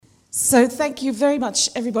So thank you very much,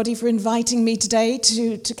 everybody, for inviting me today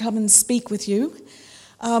to come and speak with you.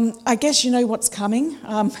 I guess you know what's coming.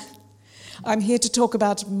 I'm here to talk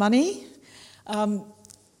about money.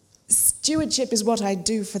 Stewardship is what I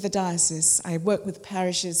do for the diocese. I work with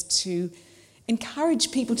parishes to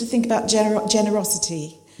encourage people to think about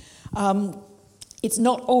generosity. It's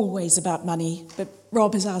not always about money, but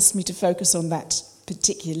Rob has asked me to focus on that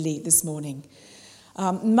particularly this morning.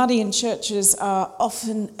 Money in churches are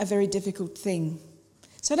often a very difficult thing.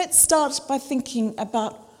 So let's start by thinking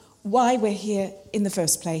about why we're here in the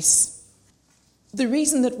first place. The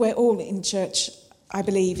reason that we're all in church, I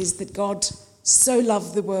believe, is that God so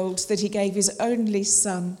loved the world that he gave his only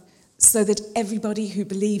Son so that everybody who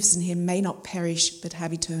believes in him may not perish but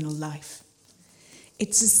have eternal life.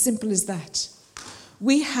 It's as simple as that.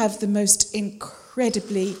 We have the most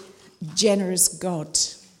incredibly generous God.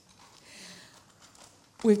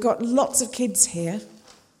 We've got lots of kids here.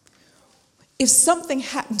 If something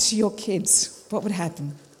happened to your kids, what would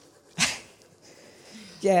happen?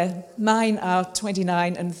 Yeah, mine are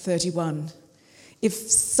 29 and 31. If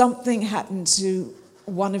something happened to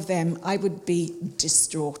one of them, I would be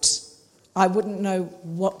distraught. I wouldn't know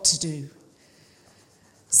what to do.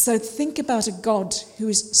 So think about a God who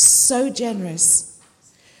is so generous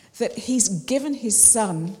that he's given his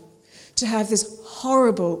Son to have this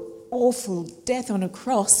horrible, awful death on a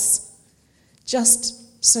cross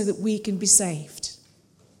just so that we can be saved.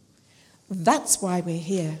 That's why we're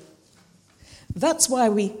here. That's why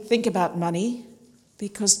we think about money,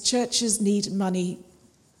 because churches need money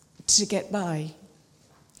to get by.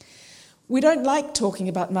 We don't like talking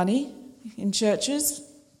about money in churches,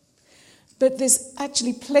 but there's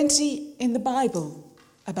actually plenty in the Bible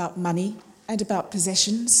about money and about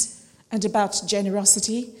possessions and about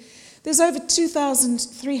generosity. There's over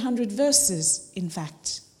 2,300 verses, in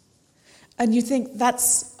fact. And you think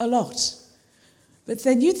that's a lot. But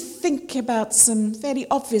then you think about some fairly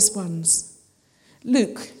obvious ones.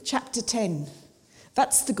 Luke chapter 10.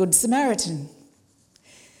 That's the Good Samaritan.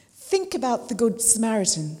 Think about the Good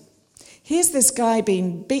Samaritan. Here's this guy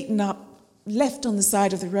being beaten up, left on the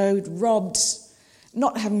side of the road, robbed,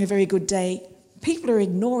 not having a very good day. People are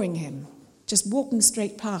ignoring him, just walking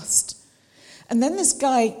straight past. And then this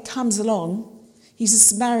guy comes along. He's a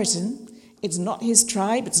Samaritan. It's not his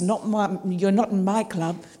tribe. You're not in my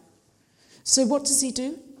club. So what does he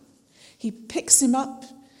do? He picks him up.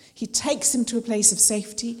 He takes him to a place of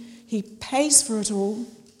safety. He pays for it all.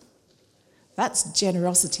 That's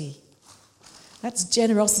generosity. That's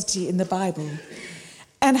generosity in the Bible.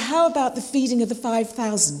 And how about the feeding of the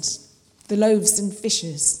 5,000, the loaves and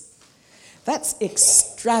fishes? That's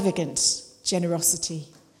extravagant generosity.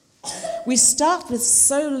 We start with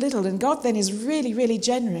so little, and God then is really, really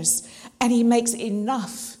generous, and he makes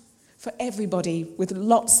enough for everybody with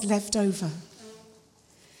lots left over.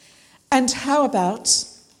 And how about,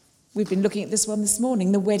 we've been looking at this one this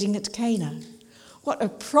morning, the wedding at Cana. What a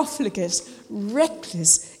profligate,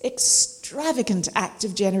 reckless, extravagant act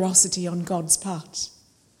of generosity on God's part.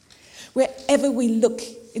 Wherever we look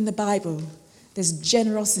in the Bible, there's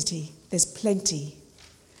generosity, there's plenty.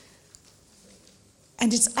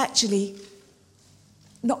 And it's actually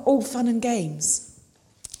not all fun and games.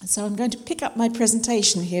 So I'm going to pick up my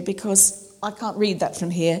presentation here because I can't read that from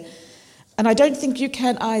here. And I don't think you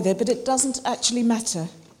can either, but it doesn't actually matter.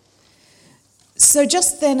 So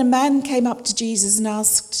just then a man came up to Jesus and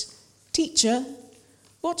asked, "Teacher,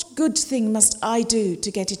 what good thing must I do to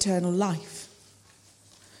get eternal life?"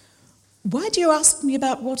 "Why do you ask me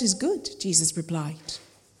about what is good?" Jesus replied.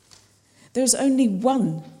 "There is only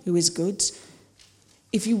one who is good.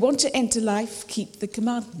 If you want to enter life, keep the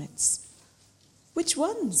commandments." "Which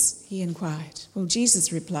ones?" he inquired. Well,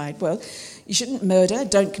 Jesus replied, "Well, you shouldn't murder,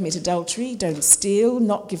 don't commit adultery, don't steal,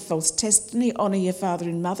 not give false testimony, honour your father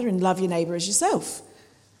and mother, and love your neighbour as yourself."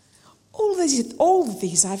 All of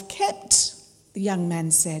these I've kept," the young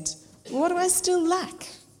man said. "What do I still lack?"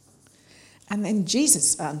 And then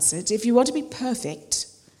Jesus answered, "If you want to be perfect,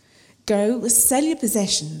 go sell your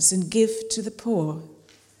possessions and give to the poor,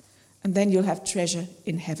 and then you'll have treasure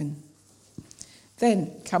in heaven.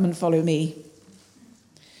 Then come and follow me."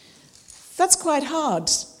 That's quite hard,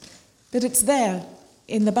 but it's there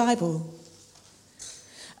in the Bible.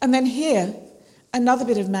 And then here, another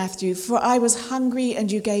bit of Matthew. "For I was hungry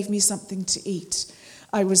and you gave me something to eat.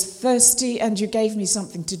 I was thirsty and you gave me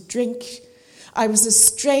something to drink. I was a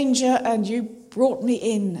stranger and you brought me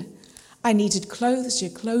in. I needed clothes, you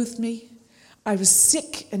clothed me. I was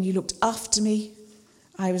sick and you looked after me.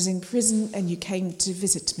 I was in prison and you came to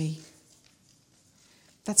visit me."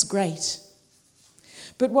 That's great.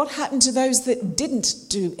 But what happened to those that didn't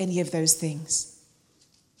do any of those things?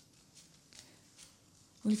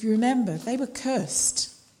 Well, if you remember, they were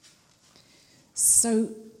cursed. So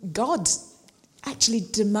God actually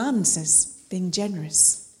demands us being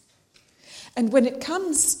generous. And when it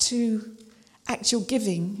comes to actual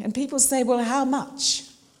giving, and people say, well, how much?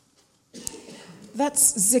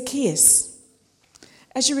 That's Zacchaeus.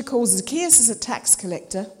 As you recall, Zacchaeus is a tax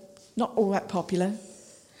collector, not all that popular.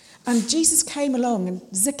 And Jesus came along and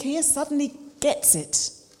Zacchaeus suddenly gets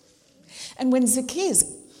it. And when Zacchaeus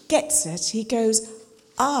gets it, he goes,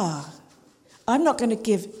 I'm not going to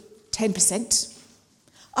give 10%.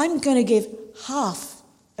 I'm going to give half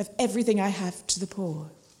of everything I have to the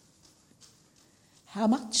poor. How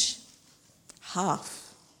much?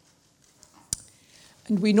 Half.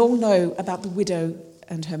 And we all know about the widow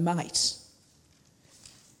and her mite.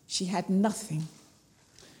 She had nothing,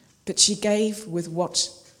 but she gave with what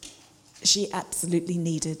she absolutely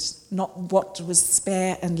needed, not what was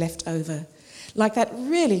spare and left over. Like that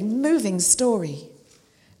really moving story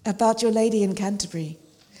about your lady in Canterbury.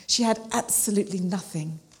 She had absolutely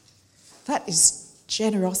nothing. That is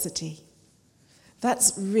generosity.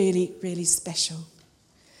 That's really, really special.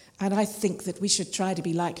 And I think that we should try to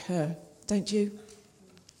be like her, don't you?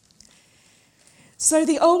 So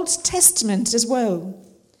the Old Testament as well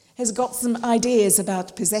has got some ideas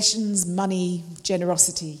about possessions, money,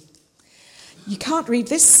 generosity. You can't read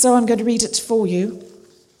this, so I'm going to read it for you.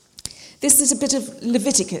 This is a bit of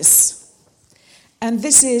Leviticus. And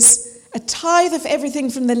this is a tithe of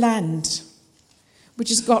everything from the land,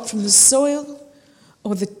 which is got from the soil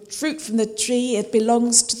or the fruit from the tree. It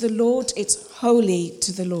belongs to the Lord. It's holy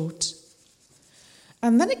to the Lord.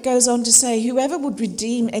 And then it goes on to say, whoever would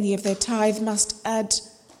redeem any of their tithe must add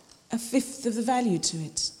a fifth of the value to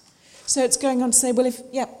it. So it's going on to say, well,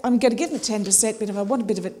 I'm going to give them 10%, but if I want a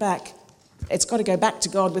bit of it back, it's got to go back to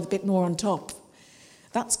God with a bit more on top.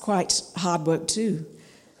 That's quite hard work too.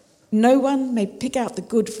 No one may pick out the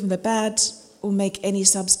good from the bad or make any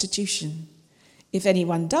substitution. If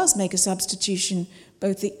anyone does make a substitution,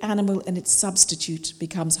 both the animal and its substitute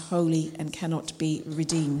becomes holy and cannot be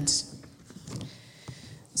redeemed.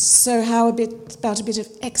 So how about a bit of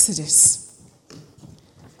Exodus?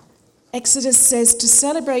 Exodus says to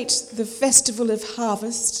celebrate the festival of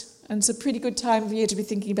harvest, and it's a pretty good time of year to be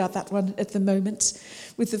thinking about that one at the moment,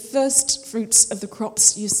 with the first fruits of the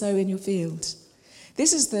crops you sow in your field.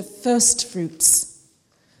 This is the first fruits.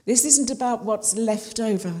 This isn't about what's left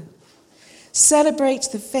over. Celebrate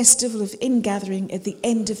the festival of ingathering at the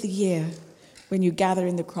end of the year when you gather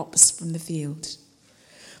in the crops from the field.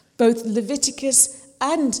 Both Leviticus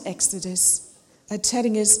and Exodus are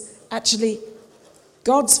telling us actually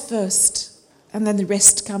God's first and then the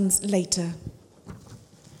rest comes later.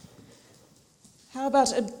 How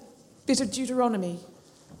about a bit of Deuteronomy?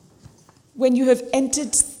 When you have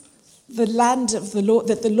entered the land of the Lord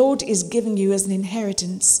that the Lord is giving you as an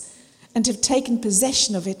inheritance and have taken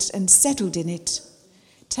possession of it and settled in it,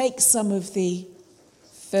 take some of the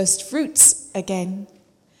first fruits again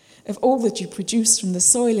of all that you produce from the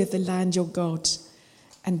soil of the land your God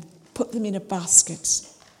and put them in a basket.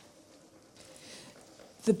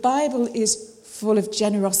 The Bible is full of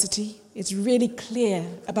generosity. It's really clear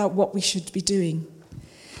about what we should be doing.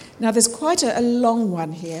 Now, there's quite a long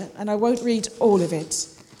one here, and I won't read all of it.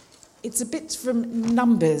 It's a bit from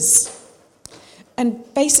Numbers. And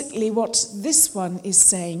basically what this one is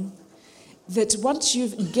saying, that once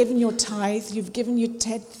you've given your tithe, you've given your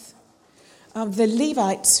tenth, the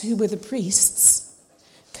Levites, who were the priests,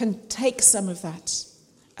 can take some of that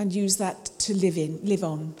and use that to live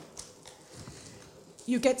on.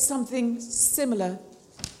 You get something similar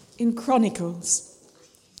in Chronicles,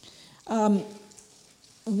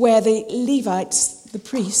 where the Levites, the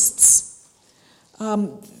priests,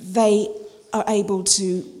 they are able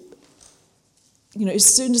to, as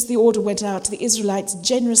soon as the order went out, the Israelites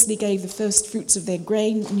generously gave the first fruits of their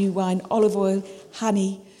grain, new wine, olive oil,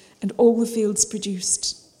 honey, and all the fields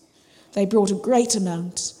produced. They brought a great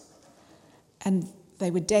amount, and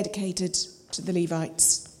they were dedicated to the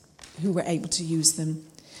Levites, who were able to use them.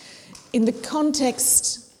 In the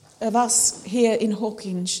context of us here in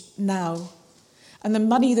Hawkinge now, and the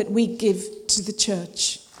money that we give to the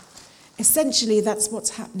church, essentially that's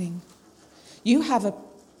what's happening. You have a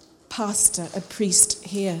pastor, a priest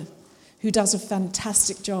here, who does a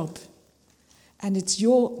fantastic job, and it's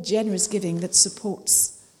your generous giving that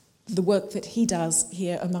supports the work that he does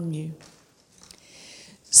here among you.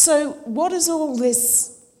 So what does all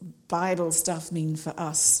this Bible stuff mean for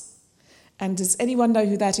us? And does anyone know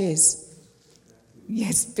who that is?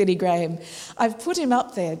 Yes, Billy Graham. I've put him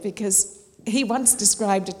up there because he once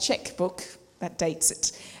described a checkbook, that dates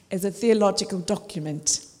it, as a theological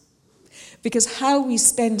document. Because how we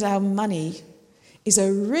spend our money is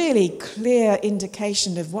a really clear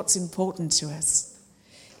indication of what's important to us.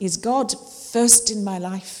 Is God first in my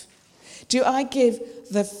life? Do I give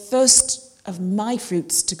the first of my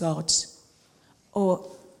fruits to God, or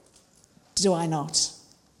do I not?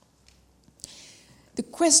 The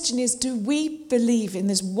question is, do we believe in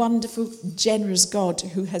this wonderful, generous God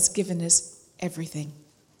who has given us everything?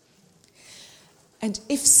 And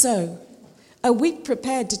if so, are we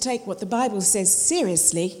prepared to take what the Bible says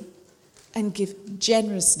seriously and give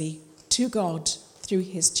generously to God through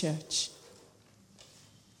his church?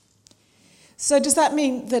 So does that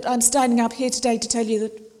mean that I'm standing up here today to tell you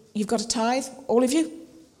that you've got to tithe, all of you?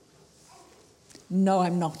 No,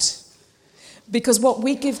 I'm not. Because what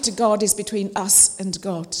we give to God is between us and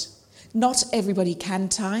God. Not everybody can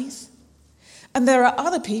tithe. And there are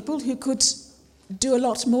other people who could do a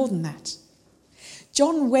lot more than that.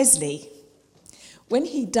 John Wesley, when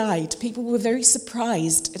he died, people were very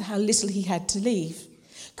surprised at how little he had to leave,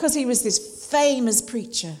 because he was this famous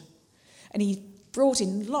preacher and he brought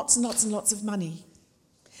in lots and lots and lots of money.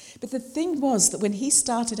 But the thing was that when he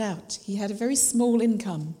started out, he had a very small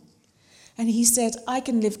income. And he said, I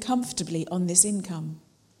can live comfortably on this income.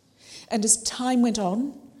 And as time went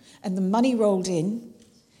on and the money rolled in,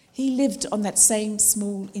 he lived on that same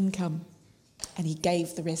small income and he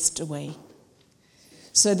gave the rest away.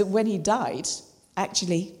 So that when he died,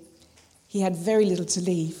 actually, he had very little to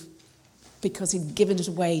leave because he'd given it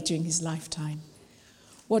away during his lifetime.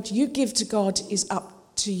 What you give to God is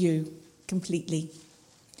up to you completely.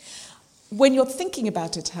 When you're thinking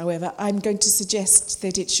about it, however, I'm going to suggest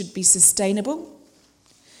that it should be sustainable.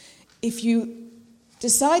 If you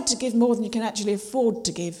decide to give more than you can actually afford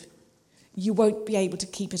to give, you won't be able to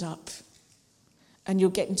keep it up. And you'll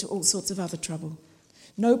get into all sorts of other trouble.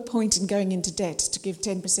 No point in going into debt to give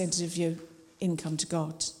 10% of your income to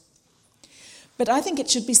God. But I think it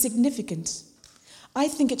should be significant. I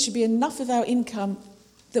think it should be enough of our income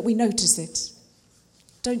that we notice it.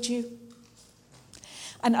 Don't you?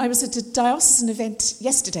 And I was at a diocesan event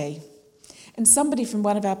yesterday, and somebody from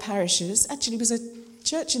one of our parishes, actually it was a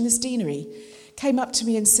church in this deanery, came up to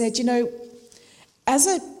me and said, you know, as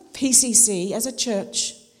a PCC, as a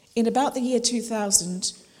church, in about the year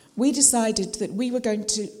 2000, we decided that we were going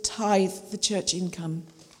to tithe the church income.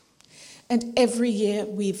 And every year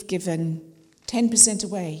we've given 10%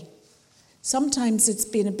 away. Sometimes it's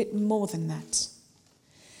been a bit more than that.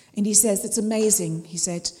 And he says, it's amazing. He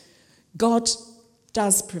said, God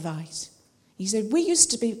does provide. He said, we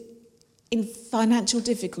used to be in financial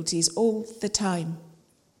difficulties all the time.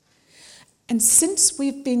 And since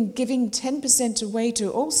we've been giving 10% away to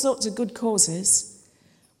all sorts of good causes,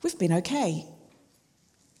 we've been okay.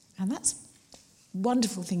 And that's a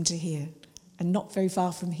wonderful thing to hear, and not very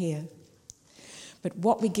far from here. But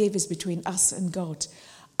what we give is between us and God.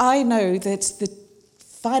 I know that the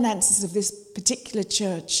finances of this particular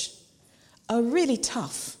church are really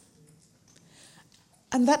tough.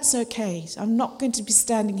 And that's okay. I'm not going to be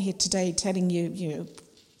standing here today telling you,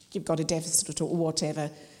 you've got a deficit or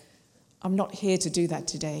whatever. I'm not here to do that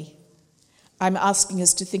today. I'm asking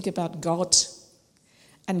us to think about God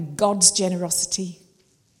and God's generosity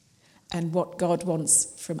and what God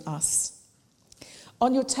wants from us.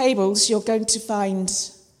 On your tables, you're going to find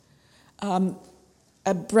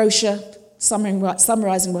a brochure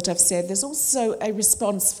summarising what I've said. There's also a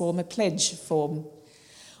response form, a pledge form.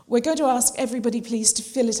 We're going to ask everybody, please, to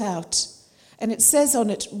fill it out. And it says on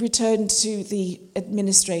it, return to the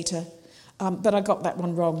administrator. But I got that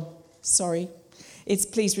one wrong. Sorry. It's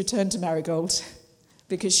please return to Marigold,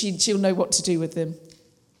 because she'll know what to do with them.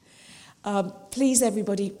 Please,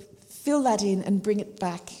 everybody, fill that in and bring it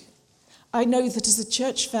back. I know that as a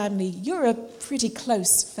church family, you're a pretty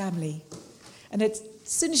close family. And as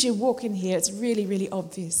soon as you walk in here, it's really, really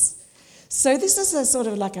obvious. So this is a sort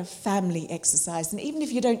of like a family exercise. And even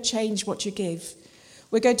if you don't change what you give,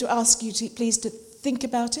 we're going to ask you to please to think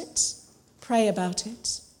about it, pray about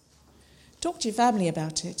it, talk to your family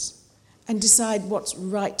about it, and decide what's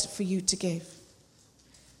right for you to give.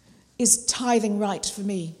 Is tithing right for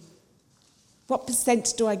me? What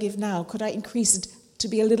percent do I give now? Could I increase it to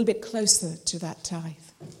be a little bit closer to that tithe?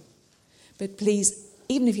 But please,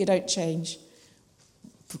 even if you don't change,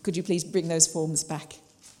 could you please bring those forms back?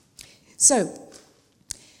 So,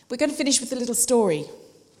 we're going to finish with a little story.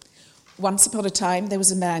 Once upon a time, there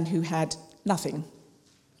was a man who had nothing.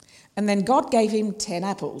 And then God gave him 10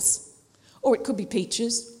 apples. Or it could be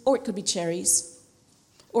peaches, or it could be cherries,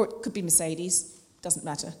 or it could be Mercedes, doesn't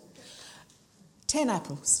matter. 10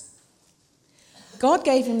 apples. God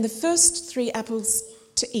gave him the first 3 apples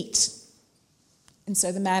to eat. And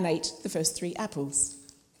so the man ate the first 3 apples.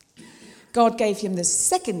 God gave him the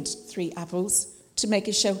second 3 apples to make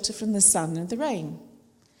a shelter from the sun and the rain.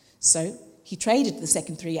 So he traded the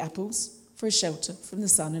second 3 apples for a shelter from the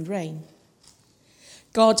sun and rain.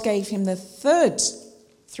 God gave him the third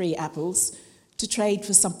 3 apples to trade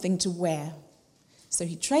for something to wear. So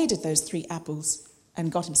he traded those 3 apples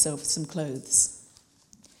and got himself some clothes.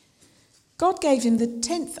 God gave him the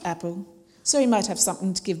 10th apple so he might have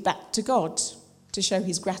something to give back to God, to show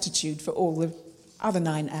his gratitude for all the other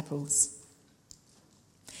 9 apples.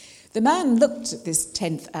 The man looked at this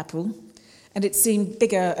 10th apple, and it seemed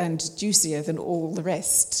bigger and juicier than all the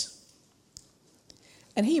rest.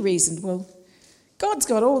 And he reasoned, well, God's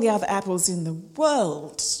got all the other apples in the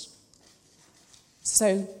world.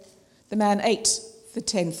 So the man ate the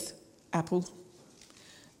 10th apple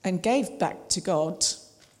and gave back to God.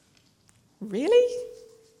 Really?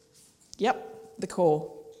 Yep, the core.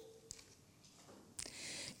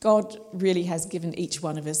 God really has given each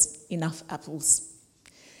one of us enough apples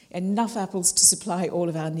to supply all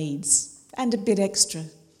of our needs, and a bit extra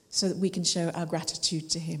so that we can show our gratitude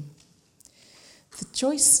to him. The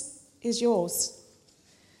choice is yours.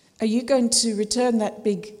 Are you going to return that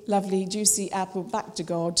big, lovely, juicy apple back to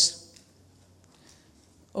God,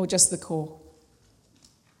 or just the core?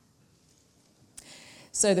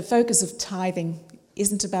 So the focus of tithing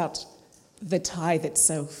isn't about the tithe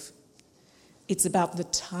itself. It's about the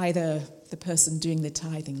tither, the person doing the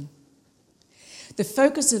tithing. The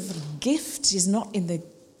focus of gift is not the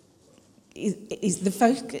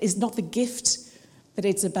gift, but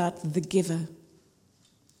it's about the giver.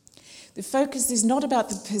 The focus is not about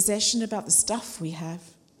the possession, about the stuff we have,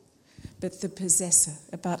 but the possessor,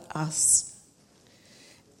 about us.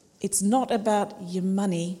 It's not about your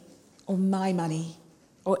money or my money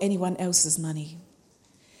or anyone else's money.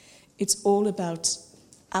 It's all about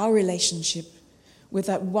our relationship with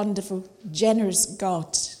that wonderful, generous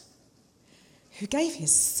God who gave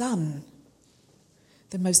his son,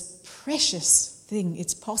 the most precious thing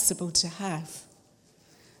it's possible to have,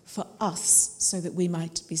 for us so that we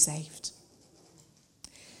might be saved.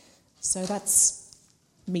 So that's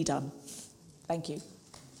me done. Thank you.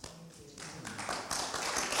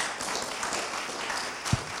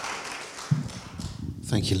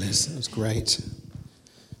 Thank you, Liz. That was great.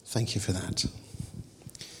 Thank you for that.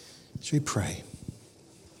 Should we pray?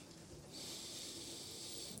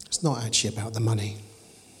 It's not actually about the money.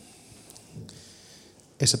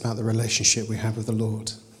 It's about the relationship we have with the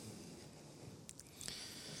Lord.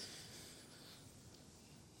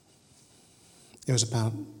 It was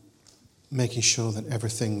about making sure that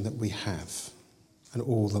everything that we have and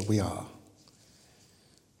all that we are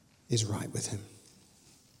is right with him.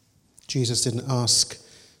 Jesus didn't ask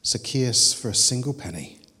Zacchaeus for a single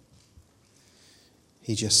penny.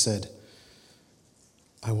 He just said,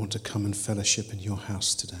 I want to come and fellowship in your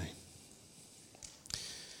house today.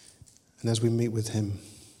 And as we meet with him,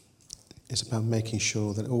 it's about making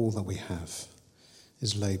sure that all that we have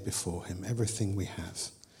is laid before him. Everything we have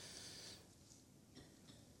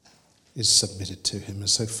is submitted to him. And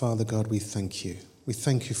so, Father God, we thank you. We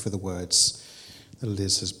thank you for the words that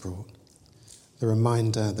Liz has brought. The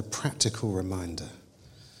reminder, the practical reminder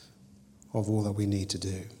of all that we need to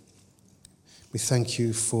do. We thank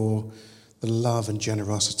you for the love and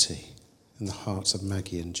generosity in the hearts of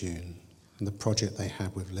Maggie and June, and the project they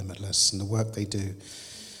have with Limitless, and the work they do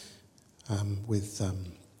with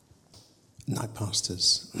night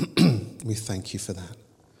pastors. We thank you for that.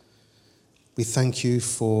 We thank you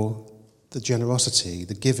for the generosity,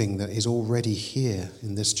 the giving that is already here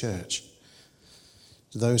in this church,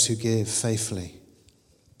 to those who give faithfully.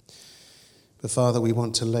 But Father, we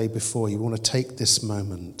want to lay before you, we want to take this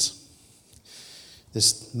moment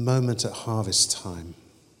at harvest time,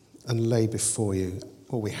 and lay before you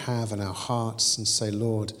what we have in our hearts and say,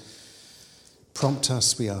 Lord, prompt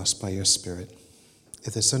us, we ask, by your Spirit.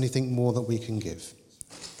 If there's anything more that we can give,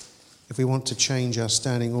 if we want to change our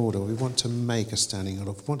standing order, we want to make a standing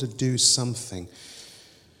order, if we want to do something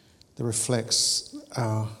that reflects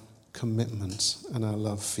our commitment and our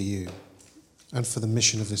love for you and for the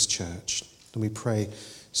mission of this church, then we pray,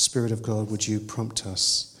 Spirit of God, would you prompt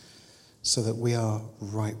us so that we are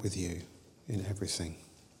right with you in everything.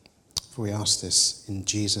 For we ask this in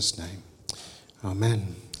Jesus' name.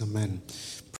 Amen. Amen.